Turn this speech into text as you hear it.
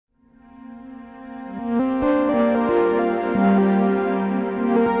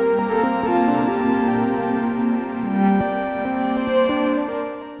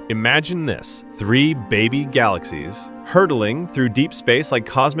Imagine this: three baby galaxies hurtling through deep space like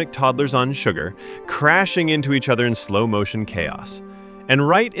cosmic toddlers on sugar, crashing into each other in slow-motion chaos. And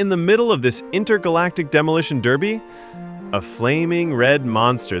right in the middle of this intergalactic demolition derby, a flaming red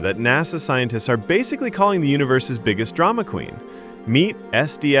monster that NASA scientists are basically calling the universe's biggest drama queen. Meet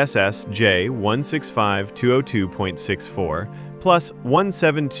SDSS J165202.64 plus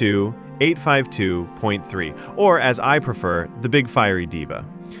 172852.3, or as I prefer, the Big Fiery Diva.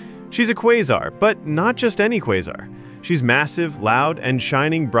 She's a quasar, but not just any quasar. She's massive, loud, and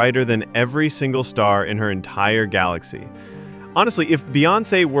shining brighter than every single star in her entire galaxy. Honestly, if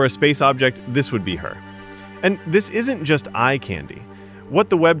Beyoncé were a space object, this would be her. And this isn't just eye candy. What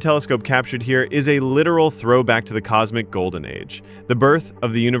the Webb Telescope captured here is a literal throwback to the cosmic golden age, the birth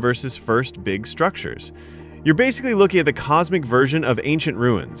of the universe's first big structures. You're basically looking at the cosmic version of ancient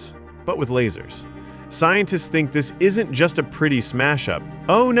ruins, but with lasers. Scientists think this isn't just a pretty smash-up.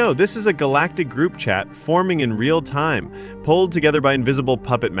 Oh no, this is a galactic group chat forming in real time, pulled together by invisible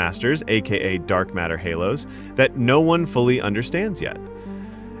puppet masters, aka dark matter halos, that no one fully understands yet.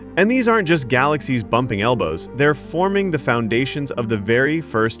 And these aren't just galaxies bumping elbows, they're forming the foundations of the very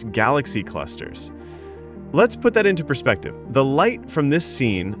first galaxy clusters. Let's put that into perspective. The light from this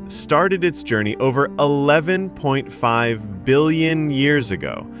scene started its journey over 11.5 billion years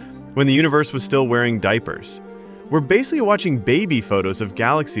ago, when the universe was still wearing diapers. We're basically watching baby photos of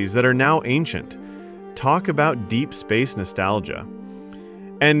galaxies that are now ancient. Talk about deep space nostalgia.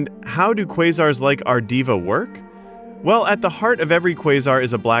 And how do quasars like our diva work? Well, at the heart of every quasar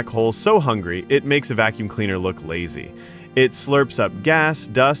is a black hole so hungry it makes a vacuum cleaner look lazy. It slurps up gas,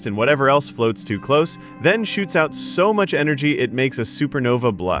 dust, and whatever else floats too close, then shoots out so much energy it makes a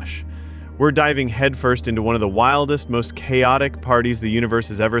supernova blush. We're diving headfirst into one of the wildest, most chaotic parties the universe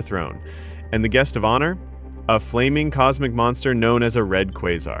has ever thrown. And the guest of honor? A flaming cosmic monster known as a red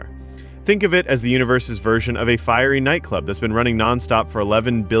quasar. Think of it as the universe's version of a fiery nightclub that's been running nonstop for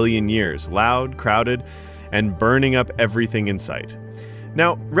 11 billion years, loud, crowded, and burning up everything in sight.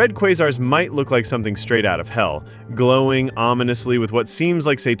 Now, red quasars might look like something straight out of hell, glowing ominously with what seems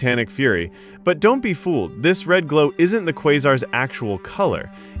like satanic fury, but don't be fooled, this red glow isn't the quasar's actual color.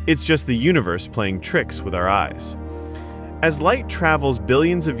 It's just the universe playing tricks with our eyes. As light travels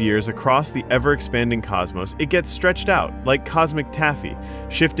billions of years across the ever-expanding cosmos, it gets stretched out, like cosmic taffy,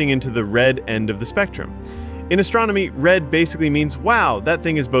 shifting into the red end of the spectrum. In astronomy, red basically means, wow, that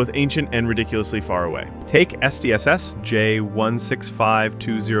thing is both ancient and ridiculously far away. Take SDSS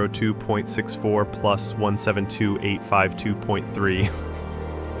J165202.64 plus 172852.3.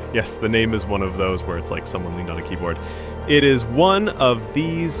 Yes, the name is one of those where it's like someone leaned on a keyboard. It is one of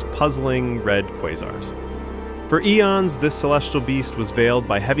these puzzling red quasars. For eons, this celestial beast was veiled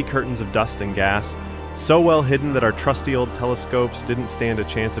by heavy curtains of dust and gas, so well hidden that our trusty old telescopes didn't stand a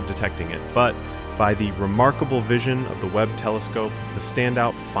chance of detecting it. But by the remarkable vision of the Webb Telescope, the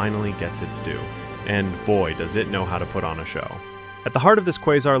standout finally gets its due. And boy, does it know how to put on a show. At the heart of this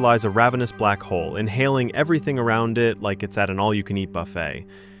quasar lies a ravenous black hole, inhaling everything around it like it's at an all-you-can-eat buffet.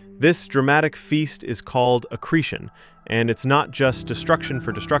 This dramatic feast is called accretion, and it's not just destruction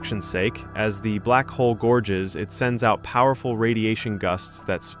for destruction's sake. As the black hole gorges, it sends out powerful radiation gusts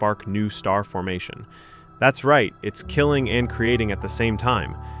that spark new star formation. That's right, it's killing and creating at the same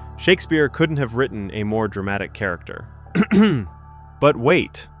time. Shakespeare couldn't have written a more dramatic character. But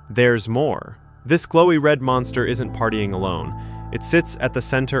wait, there's more. This glowy red monster isn't partying alone. It sits at the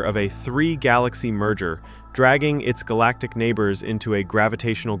center of a three-galaxy merger, dragging its galactic neighbors into a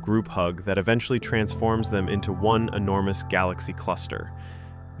gravitational group hug that eventually transforms them into one enormous galaxy cluster.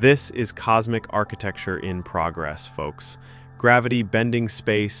 This is cosmic architecture in progress, folks. Gravity bending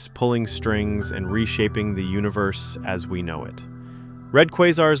space, pulling strings, and reshaping the universe as we know it. Red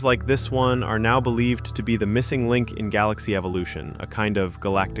quasars like this one are now believed to be the missing link in galaxy evolution, a kind of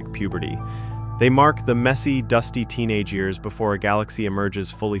galactic puberty. They mark the messy, dusty teenage years before a galaxy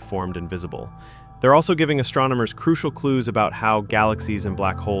emerges fully formed and visible. They're also giving astronomers crucial clues about how galaxies and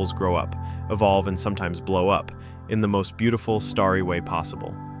black holes grow up, evolve, and sometimes blow up, in the most beautiful, starry way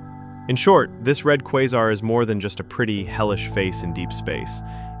possible. In short, this red quasar is more than just a pretty, hellish face in deep space.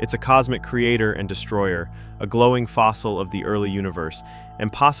 It's a cosmic creator and destroyer, a glowing fossil of the early universe,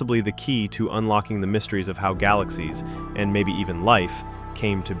 and possibly the key to unlocking the mysteries of how galaxies, and maybe even life,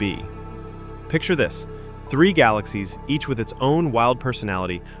 came to be. Picture this. Three galaxies, each with its own wild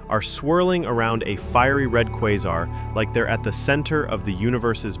personality, are swirling around a fiery red quasar like they're at the center of the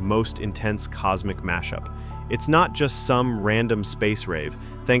universe's most intense cosmic mashup. It's not just some random space rave.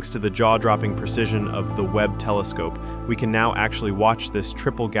 Thanks to the jaw-dropping precision of the Webb Telescope, we can now actually watch this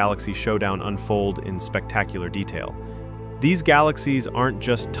triple galaxy showdown unfold in spectacular detail. These galaxies aren't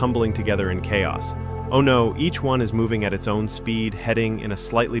just tumbling together in chaos. Oh no, each one is moving at its own speed, heading in a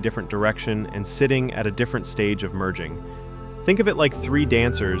slightly different direction, and sitting at a different stage of merging. Think of it like three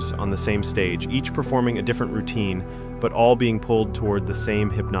dancers on the same stage, each performing a different routine, but all being pulled toward the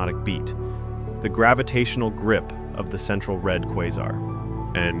same hypnotic beat. The gravitational grip of the central red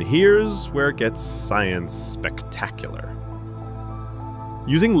quasar. And here's where it gets science spectacular.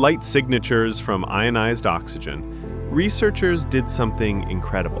 Using light signatures from ionized oxygen, researchers did something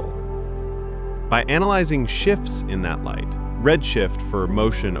incredible. By analyzing shifts in that light, red shift for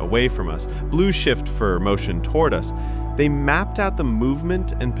motion away from us, blue shift for motion toward us, they mapped out the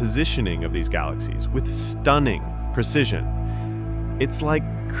movement and positioning of these galaxies with stunning precision. It's like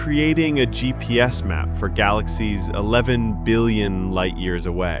creating a GPS map for galaxies 11 billion light-years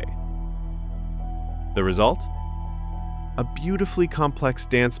away. The result? A beautifully complex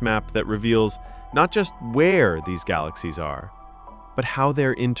dance map that reveals not just where these galaxies are, but how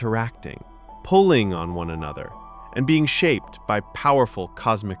they're interacting, pulling on one another, and being shaped by powerful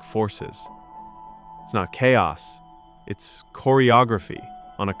cosmic forces. It's not chaos, it's choreography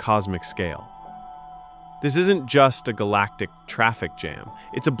on a cosmic scale. This isn't just a galactic traffic jam,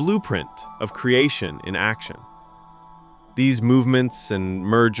 it's a blueprint of creation in action. These movements and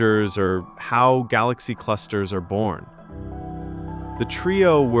mergers are how galaxy clusters are born. The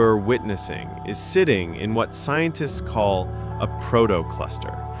trio we're witnessing is sitting in what scientists call a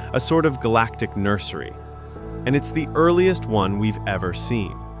protocluster, a sort of galactic nursery, and it's the earliest one we've ever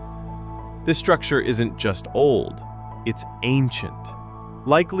seen. This structure isn't just old, it's ancient,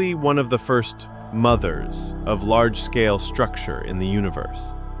 likely one of the first mothers of large-scale structure in the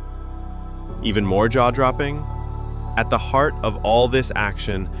universe. Even more jaw-dropping, at the heart of all this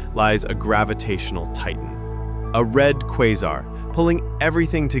action lies a gravitational titan, a red quasar pulling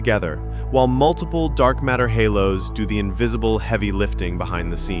everything together, while multiple dark matter halos do the invisible heavy lifting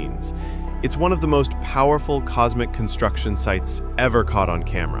behind the scenes. It's one of the most powerful cosmic construction sites ever caught on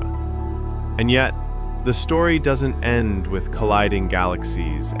camera. And yet, the story doesn't end with colliding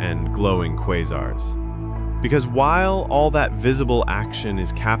galaxies and glowing quasars. Because while all that visible action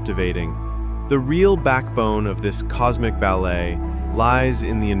is captivating, the real backbone of this cosmic ballet lies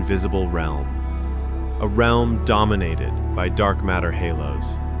in the invisible realm, a realm dominated by dark matter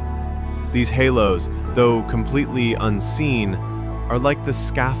halos. These halos, though completely unseen, are like the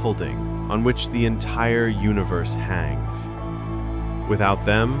scaffolding on which the entire universe hangs. Without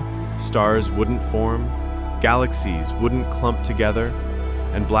them, stars wouldn't form, galaxies wouldn't clump together,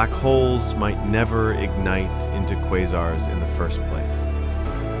 and black holes might never ignite into quasars in the first place.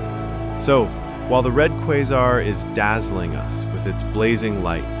 So, while the red quasar is dazzling us with its blazing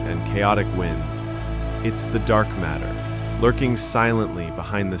light and chaotic winds, it's the dark matter, lurking silently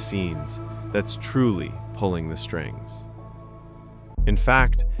behind the scenes, that's truly pulling the strings. In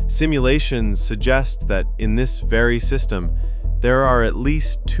fact, simulations suggest that in this very system, there are at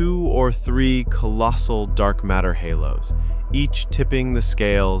least 2 or 3 colossal dark matter halos, each tipping the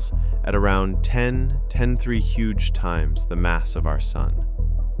scales at around 10^3 huge times the mass of our Sun.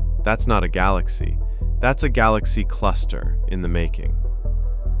 That's not a galaxy, that's a galaxy cluster in the making.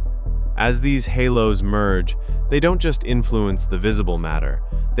 As these halos merge, they don't just influence the visible matter,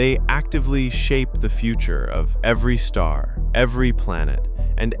 they actively shape the future of every star, every planet,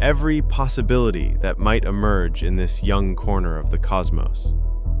 and every possibility that might emerge in this young corner of the cosmos.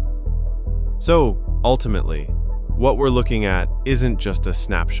 So, ultimately, what we're looking at isn't just a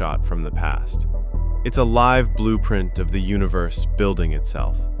snapshot from the past. It's a live blueprint of the universe building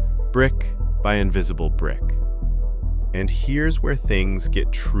itself, brick by invisible brick. And here's where things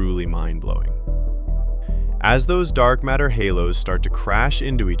get truly mind-blowing. As those dark matter halos start to crash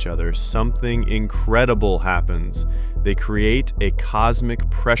into each other, something incredible happens. They create a cosmic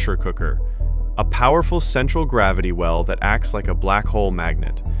pressure cooker, a powerful central gravity well that acts like a black hole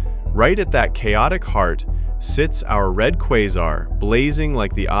magnet. Right at that chaotic heart sits our red quasar, blazing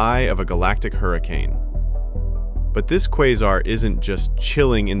like the eye of a galactic hurricane. But this quasar isn't just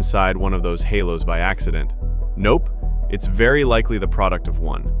chilling inside one of those halos by accident. Nope, it's very likely the product of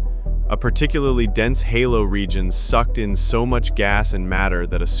one. A particularly dense halo region sucked in so much gas and matter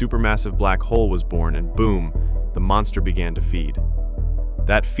that a supermassive black hole was born, and boom, the monster began to feed.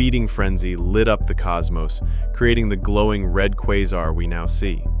 That feeding frenzy lit up the cosmos, creating the glowing red quasar we now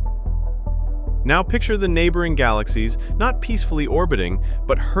see. Now picture the neighboring galaxies, not peacefully orbiting,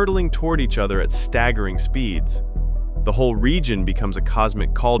 but hurtling toward each other at staggering speeds. The whole region becomes a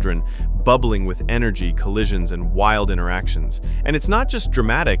cosmic cauldron, bubbling with energy, collisions, and wild interactions. And it's not just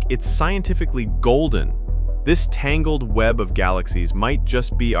dramatic, it's scientifically golden. This tangled web of galaxies might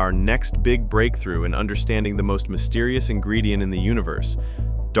just be our next big breakthrough in understanding the most mysterious ingredient in the universe: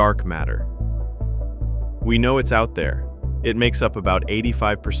 dark matter. We know it's out there. It makes up about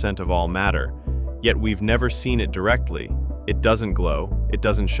 85% of all matter, yet we've never seen it directly. It doesn't glow, it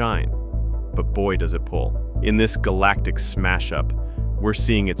doesn't shine, but boy does it pull. In this galactic smash-up, we're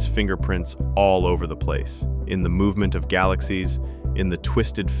seeing its fingerprints all over the place, in the movement of galaxies, in the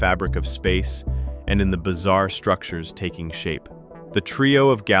twisted fabric of space, and in the bizarre structures taking shape. The trio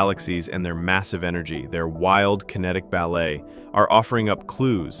of galaxies and their massive energy, their wild kinetic ballet, are offering up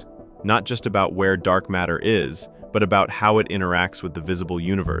clues, not just about where dark matter is, but about how it interacts with the visible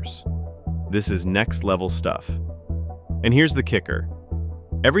universe. This is next-level stuff. And here's the kicker.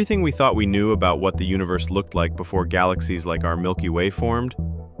 Everything we thought we knew about what the universe looked like before galaxies like our Milky Way formed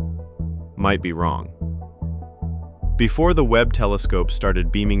might be wrong. Before the Webb telescope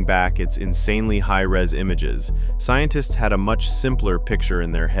started beaming back its insanely high-res images, scientists had a much simpler picture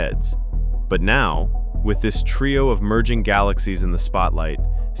in their heads. But now, with this trio of merging galaxies in the spotlight,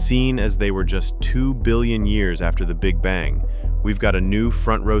 seen as they were just 2 billion years after the Big Bang, we've got a new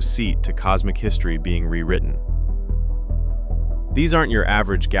front-row seat to cosmic history being rewritten. These aren't your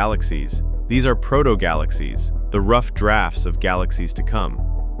average galaxies. These are proto-galaxies, the rough drafts of galaxies to come.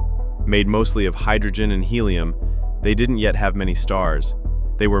 Made mostly of hydrogen and helium, they didn't yet have many stars.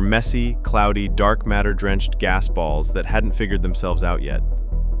 They were messy, cloudy, dark matter-drenched gas balls that hadn't figured themselves out yet.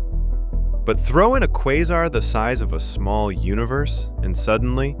 But throw in a quasar the size of a small universe, and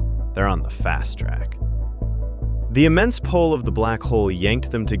suddenly, they're on the fast track. The immense pull of the black hole yanked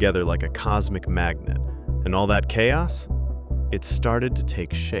them together like a cosmic magnet, and all that chaos? It started to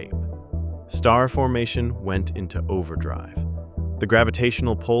take shape. Star formation went into overdrive. The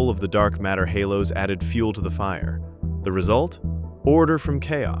gravitational pull of the dark matter halos added fuel to the fire. The result? Order from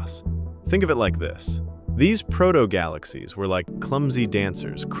chaos. Think of it like this. These proto-galaxies were like clumsy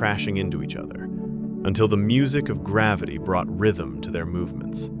dancers crashing into each other, until the music of gravity brought rhythm to their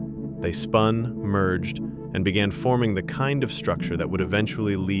movements. They spun, merged, and began forming the kind of structure that would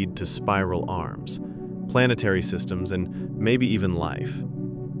eventually lead to spiral arms, planetary systems, and maybe even life.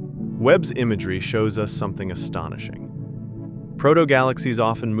 Webb's imagery shows us something astonishing. Proto-galaxies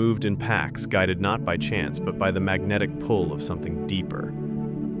often moved in packs, guided not by chance, but by the magnetic pull of something deeper,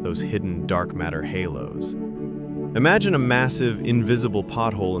 those hidden dark matter halos. Imagine a massive, invisible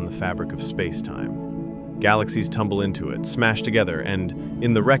pothole in the fabric of space-time. Galaxies tumble into it, smash together, and,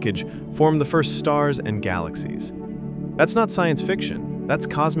 in the wreckage, form the first stars and galaxies. That's not science fiction, that's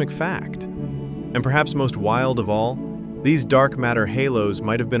cosmic fact. And perhaps most wild of all, these dark matter halos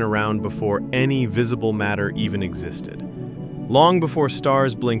might have been around before any visible matter even existed. Long before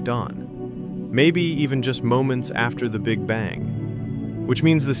stars blinked on. Maybe even just moments after the Big Bang. Which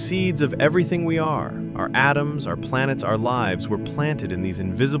means the seeds of everything we are, our atoms, our planets, our lives, were planted in these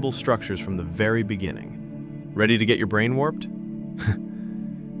invisible structures from the very beginning. Ready to get your brain warped?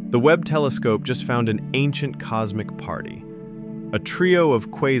 The Webb telescope just found an ancient cosmic party. A trio of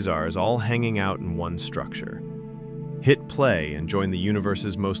quasars all hanging out in one structure. Hit play and join the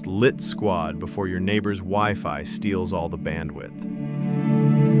universe's most lit squad before your neighbor's Wi-Fi steals all the bandwidth.